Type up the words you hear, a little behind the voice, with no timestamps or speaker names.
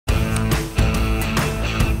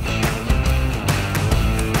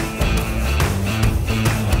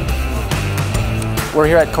We're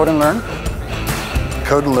here at Code and Learn.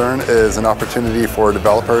 Code and Learn is an opportunity for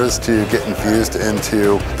developers to get infused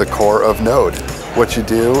into the core of Node. What you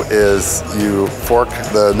do is you fork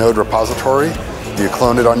the Node repository, you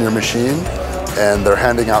clone it on your machine, and they're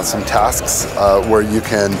handing out some tasks where you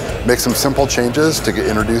can make some simple changes to get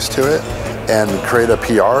introduced to it and create a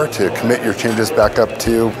PR to commit your changes back up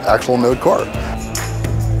to actual Node core.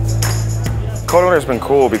 Code and Learn has been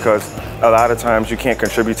cool because a lot of times you can't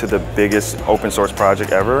contribute to the biggest open source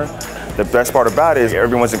project ever. The best part about it is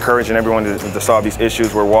everyone's encouraging everyone to solve these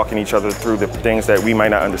issues. We're walking each other through the things that we might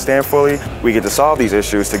not understand fully. We get to solve these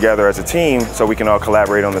issues together as a team so we can all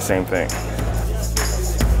collaborate on the same thing.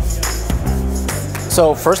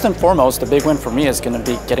 So first and foremost, the big win for me is going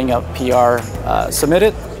to be getting a PR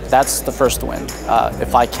submitted. That's the first win.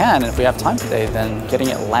 If I can, and if we have time today, then getting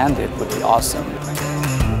it landed would be awesome.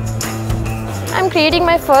 I'm creating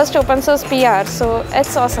my first open source PR, so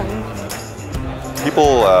it's awesome.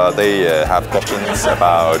 People, they have questions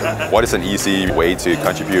about what is an easy way to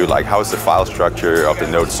contribute, like how is the file structure of the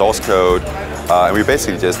Node source code. And we're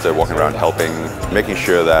basically just walking around helping, making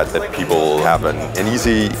sure that people have an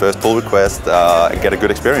easy first pull request and get a good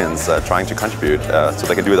experience trying to contribute so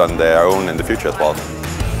they can do it on their own in the future as well.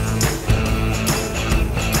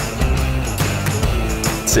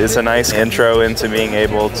 It's a nice intro into being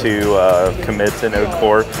able to commit to Node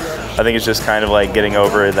Core. I think it's just kind of like getting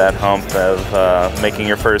over that hump of making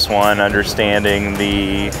your first one, understanding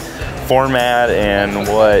the format and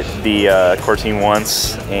what the core team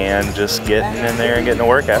wants, and just getting in there and getting to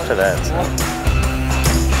work after that.